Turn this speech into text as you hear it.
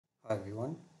Hi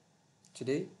everyone,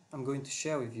 today I'm going to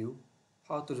share with you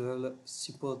how to develop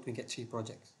simple TwinCAT 3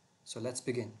 projects. So let's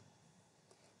begin.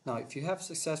 Now if you have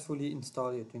successfully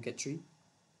installed your TwinCAT 3,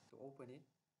 to open it,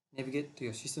 navigate to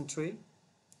your system tray.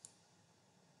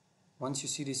 Once you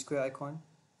see this square icon,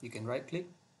 you can right click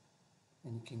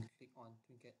and you can click on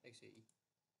TwinCAT XAE.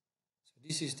 So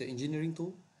this is the engineering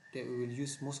tool that we will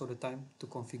use most of the time to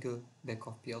configure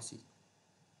Beckhoff PLC.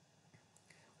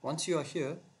 Once you are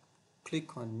here,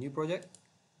 click on New Project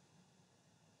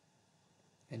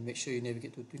and make sure you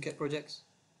navigate to TwinCAT Projects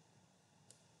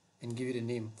and give it a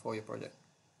name for your project.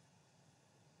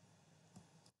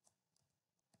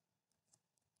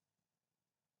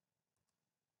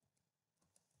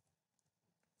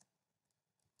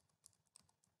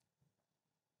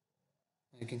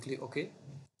 You can click OK.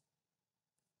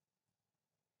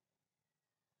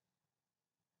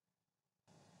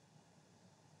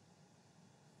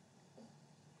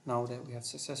 Now that we have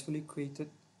successfully created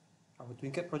our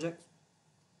TwinCAT project,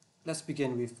 let's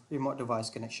begin with remote device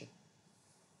connection.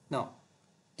 Now,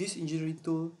 this engineering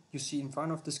tool you see in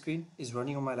front of the screen is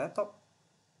running on my laptop,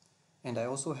 and I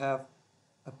also have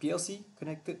a PLC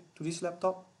connected to this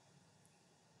laptop.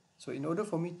 So in order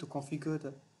for me to configure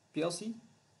the PLC,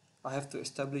 I have to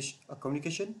establish a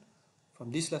communication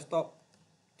from this laptop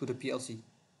to the PLC.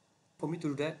 For me to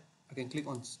do that, I can click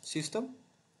on System,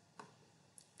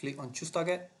 click on Choose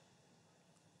Target,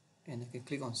 and I can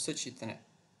click on Search Internet.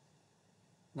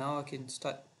 Now I can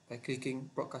start by clicking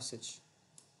Broadcast Search.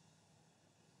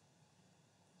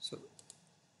 So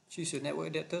choose your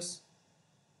network adapters.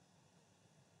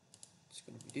 It's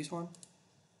going to be this one.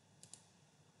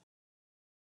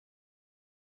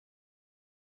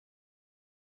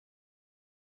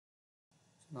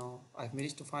 So now I've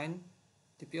managed to find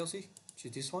the PLC, which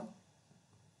is this one.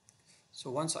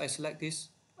 So once I select this,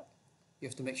 you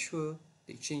have to make sure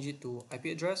that you change it to IP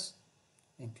address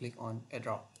and click on Add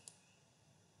Route.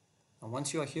 Now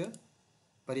once you are here,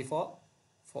 by default,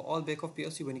 for all Beckhoff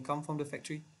PLC, when you come from the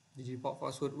factory, the default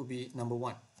password will be number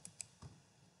 1.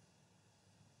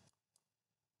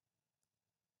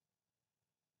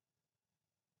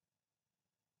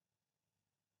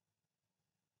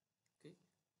 Okay.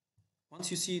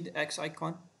 Once you see the X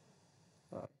icon,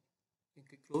 you can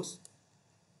click Close,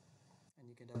 and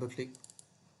you can double click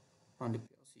on the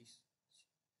PLCs.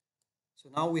 So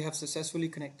now we have successfully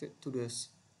connected to this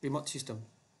remote system.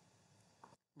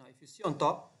 Now if you see on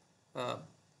top,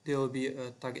 there will be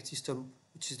a target system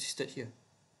which is listed here.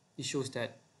 It shows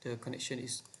that the connection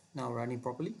is now running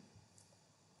properly.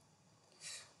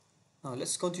 Now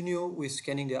let's continue with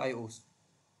scanning the IOs.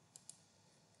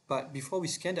 But before we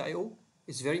scan the IO,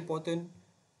 it's very important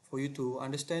for you to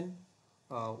understand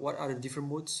what are the different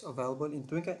modes available in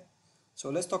TwinCAT. So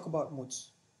let's talk about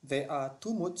modes. There are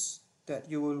 2 modes that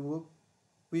you will work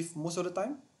with most of the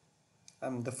time.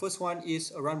 The first one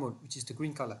is a run mode, which is the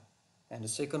green color. And the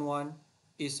second one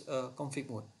is a config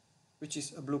mode, which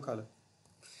is a blue color.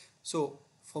 So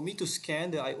for me to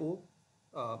scan the IO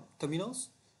terminals,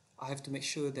 I have to make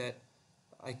sure that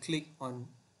I click on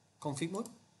config mode.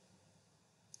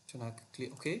 So now I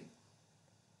click OK.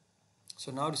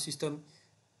 So now the system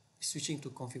is switching to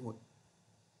config mode.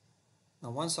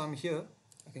 Now once I'm here,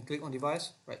 I can click on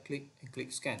device, right click and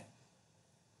click scan.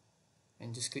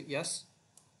 And just click yes.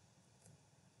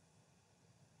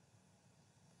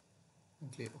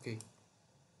 And click OK.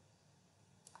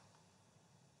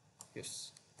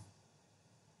 Yes.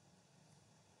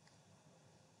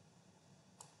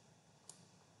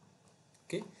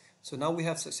 Okay, so now we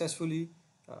have successfully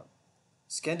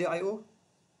scanned the IO.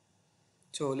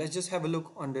 So let's just have a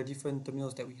look on the different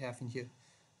terminals that we have in here.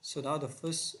 So now the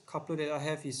first coupler that I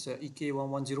have is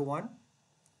EK1101,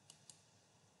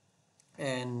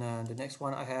 and the next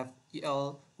one I have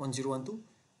EL1012,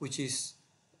 which is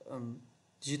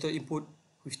digital input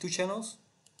with 2 channels,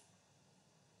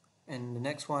 and the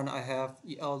next one I have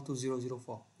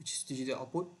EL2004, which is digital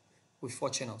output with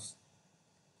 4 channels.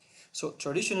 So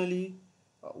traditionally,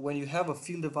 when you have a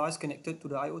field device connected to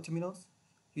the IO terminals,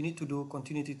 you need to do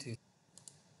continuity test.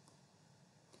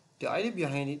 The idea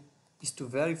behind it is to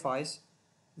verify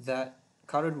that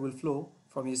current will flow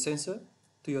from your sensor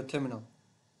to your terminal.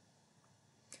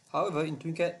 However, in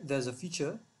TwinCAT, there's a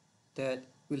feature that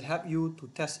will help you to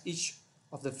test each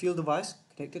of the field device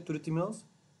connected to the terminals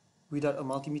without a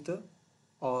multimeter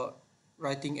or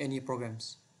writing any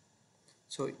programs.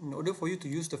 So in order for you to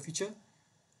use the feature,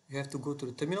 you have to go to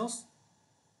the terminals.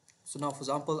 So now, for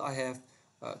example, I have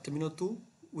terminal 2,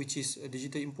 which is a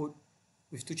digital input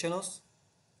with 2 channels,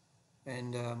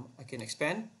 and I can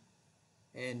expand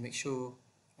and make sure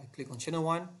I click on channel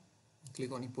 1 and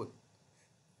click on input.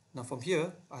 Now from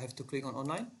here, I have to click on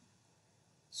online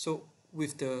So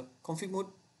with the config mode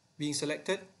being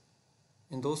selected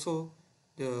and also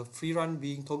the free run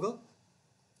being toggled,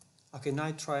 I can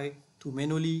now try to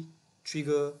manually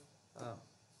trigger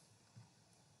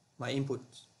my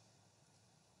inputs.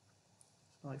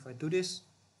 Now if I do this,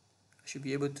 I should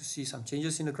be able to see some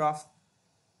changes in the graph.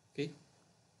 Okay,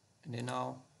 and then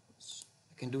now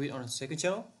I can do it on a second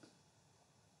channel.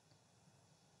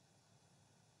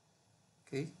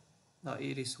 Okay, now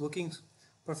it is working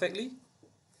perfectly.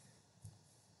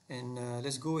 And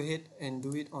let's go ahead and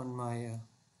do it on my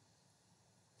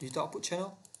digital output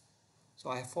channel. So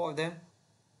I have 4 of them.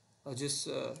 I'll just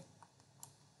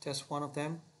test one of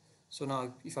them. So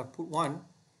now if I put one,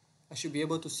 I should be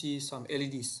able to see some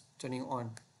LEDs turning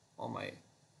on my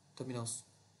terminals.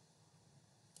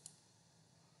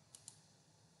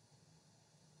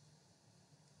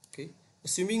 Okay,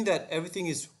 assuming that everything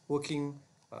is working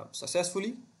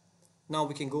successfully, now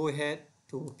we can go ahead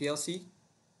to PLC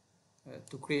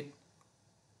to create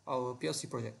our PLC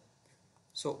project.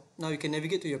 So now you can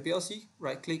navigate to your PLC,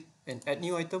 right click and add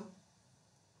new item.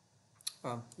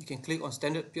 You can click on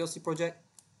standard PLC project.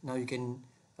 Now you can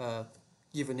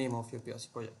give a name of your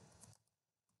PLC project.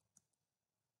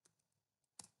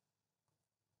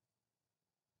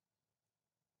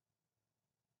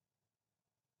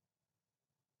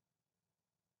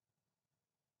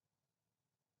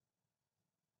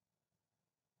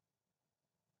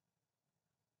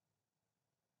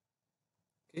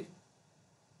 Okay.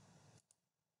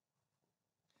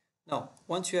 Now,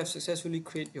 once you have successfully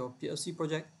created your PLC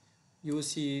project, you will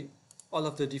see all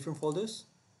of the different folders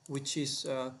which is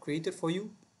created for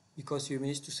you because you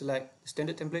managed to select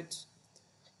standard templates.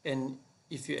 And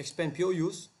if you expand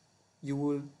POUs, you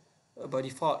will by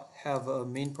default have a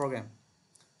main program.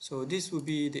 So this will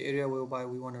be the area whereby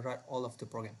we want to write all of the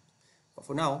program. But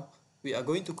for now, we are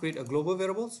going to create a global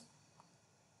variables.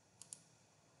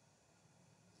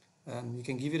 You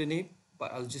can give it a name,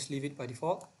 but I'll just leave it by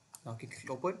default. Now you can click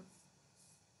open.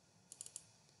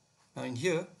 Now in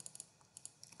here,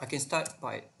 I can start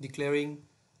by declaring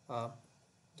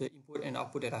the input and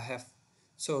output that I have.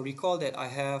 So recall that I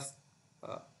have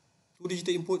 2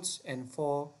 digital inputs and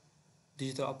 4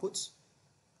 digital outputs.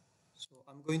 So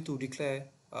I'm going to declare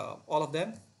all of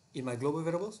them in my global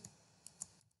variables.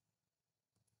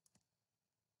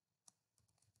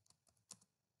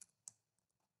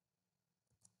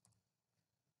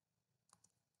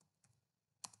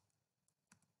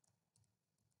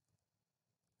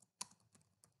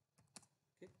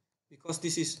 Okay. Because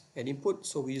this is an input,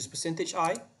 so we use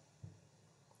 %I.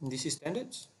 And this is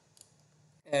standards.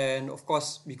 And of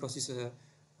course, because it's a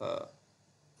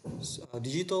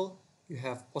digital, you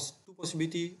have 2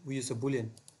 possibility. We use a boolean.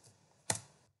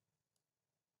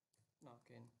 Now I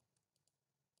can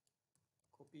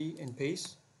copy and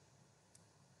paste.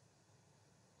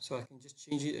 So I can just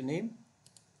change it a name.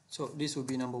 So this will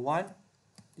be number 1.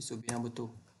 This will be number 2.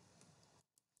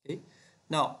 Okay.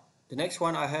 Now the next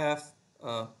one I have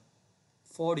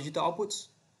 4 digital outputs.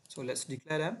 So let's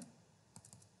declare them.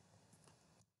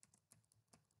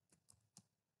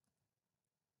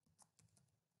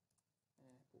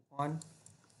 One.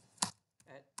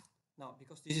 Add. Now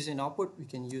because this is an output, we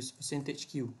can use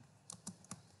 %Q.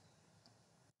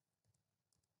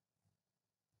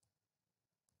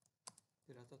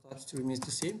 The data type still remains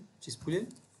the same, which is boolean.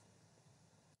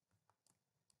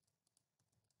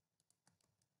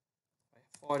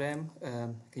 For them, I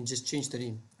can just change the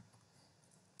name.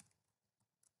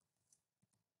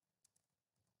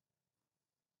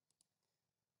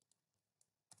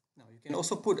 Now you can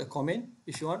also put a comment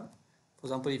if you want. For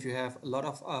example, if you have a lot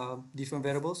of different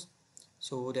variables,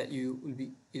 so that it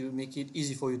will make it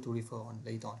easy for you to refer on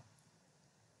later on.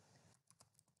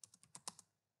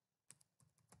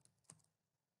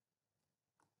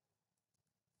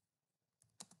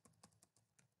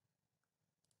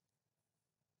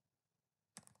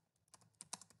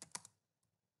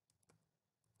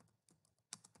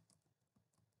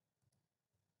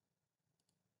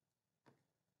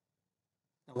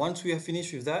 Now, once we have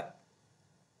finished with that,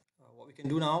 what we can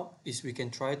do now is we can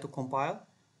try to compile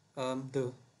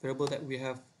the variable that we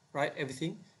have write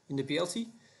everything in the PLC.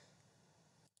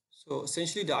 So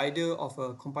essentially the idea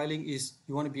of compiling is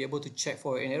you want to be able to check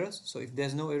for any errors. So if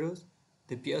there's no errors,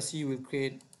 the PLC will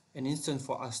create an instance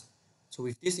for us. So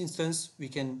with this instance, we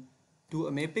can do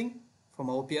a mapping from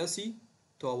our PLC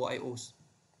to our IOs.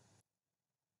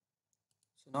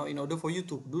 So now in order for you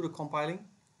to do the compiling,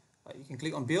 you can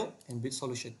click on build and build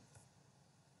solution.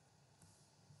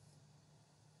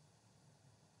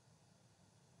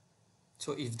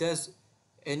 So if there's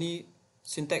any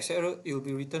syntax error, it will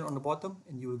be written on the bottom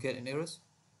and you will get an error.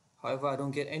 However, I don't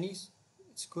get any,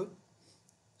 it's good.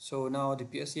 So now the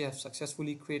PLC have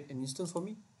successfully created an instance for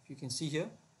me. If you can see here,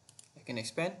 I can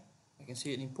expand, I can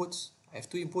see inputs, I have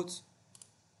 2 inputs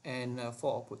and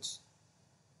 4 outputs.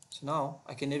 So now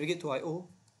I can navigate to I/O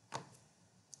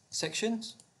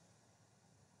sections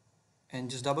and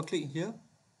just double click here,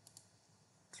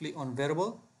 click on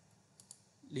variable,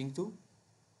 link to,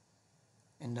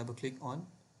 and double click on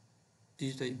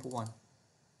digital input 1.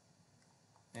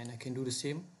 And I can do the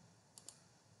same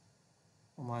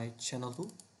on my channel 2.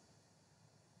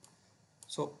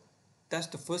 So that's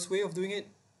the first way of doing it.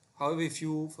 However, if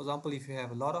you, for example, if you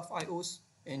have a lot of IOs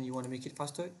and you want to make it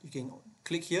faster, you can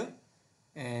click here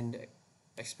and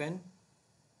expand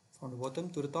from the bottom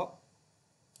to the top.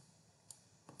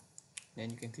 Then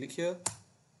you can click here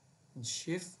and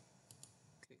shift,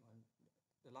 click on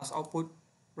the last output,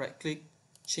 right click,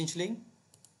 change link.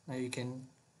 Now you can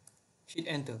hit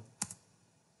enter.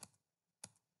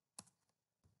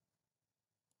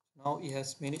 Now it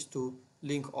has managed to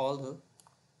link all the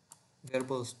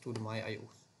variables to my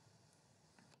IOs.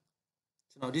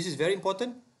 So now this is very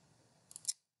important.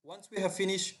 Once we have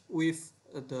finished with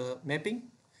the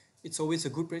mapping, it's always a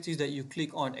good practice that you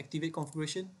click on activate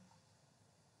configuration.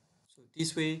 So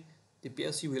this way the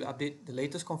PLC will update the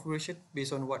latest configuration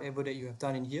based on whatever that you have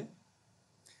done in here.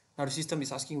 Now the system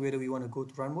is asking whether we want to go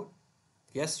to run mode.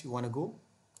 Yes, you want to go.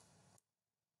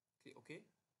 Click OK.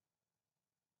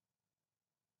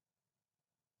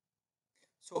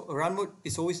 So run mode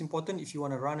is always important if you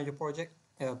want to run your project,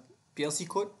 PLC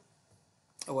code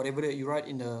or whatever that you write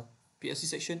in the PLC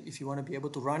section. If you want to be able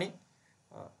to run it,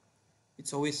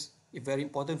 it's always very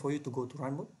important for you to go to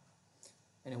run mode.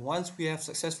 And then once we have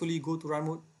successfully go to run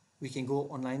mode, we can go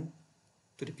online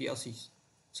to the PLCs.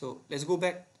 So let's go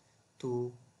back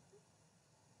to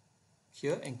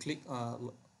here and click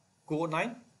go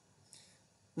online.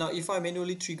 Now if I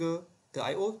manually trigger the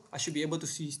IO, I should be able to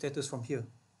see status from here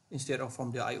instead of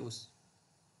from the IOs.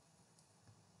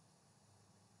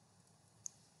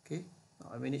 Okay,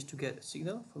 now I managed to get a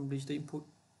signal from digital input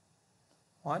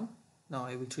 1. Now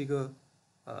I will trigger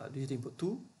digital input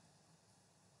 2.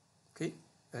 Okay,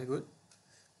 very good.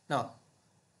 Now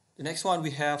the next one,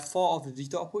 we have 4 of the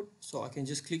digital output, so I can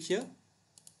just click here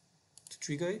to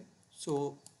trigger it.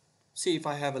 So say if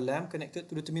I have a lamp connected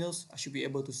to the terminals, I should be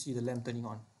able to see the lamp turning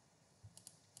on.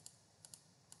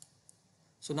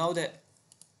 So now that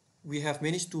we have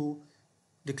managed to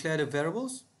declare the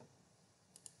variables,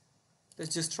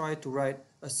 let's just try to write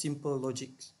a simple logic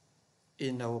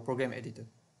in our program editor.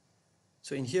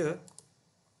 So in here,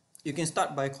 you can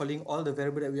start by calling all the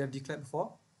variables that we have declared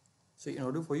before. So in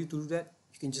order for you to do that,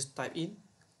 you can just type in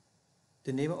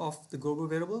the name of the global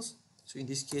variables. So in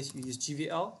this case, you use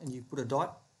GVL and you put a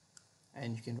dot,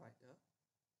 and you can write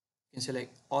you can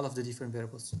select all of the different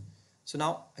variables. So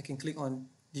now I can click on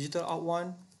digital out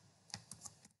 1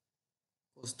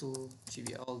 goes to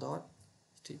GVL dot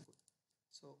input.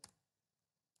 So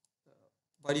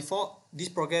by default, this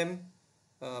program,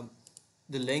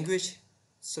 the language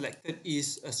selected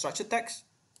is a structured text.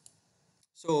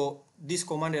 So this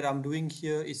command that I'm doing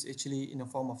here is actually in the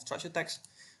form of structured text.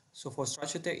 So for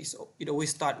structured text, it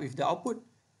always starts with the output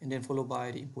and then followed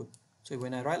by the input. So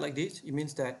when I write like this, it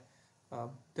means that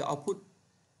the output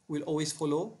will always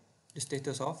follow the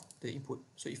status of the input.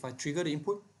 So if I trigger the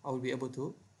input, I will be able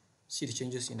to see the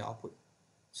changes in the output.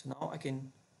 So now I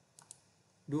can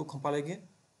do a compile again,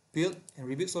 build and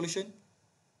rebuild solution.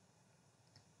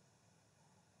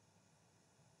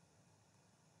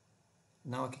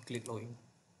 Now I can click login.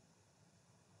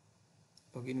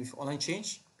 Login with online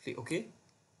change, click OK.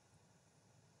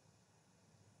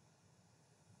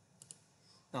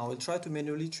 Now I'll try to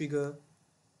manually trigger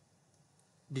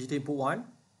digital input 1,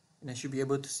 and I should be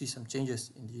able to see some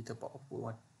changes in digital output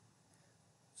 1.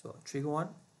 So trigger 1.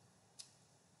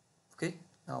 Okay,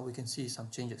 now we can see some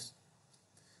changes.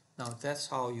 Now that's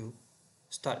how you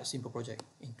start a simple project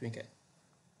in TwinCAT.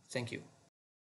 Thank you.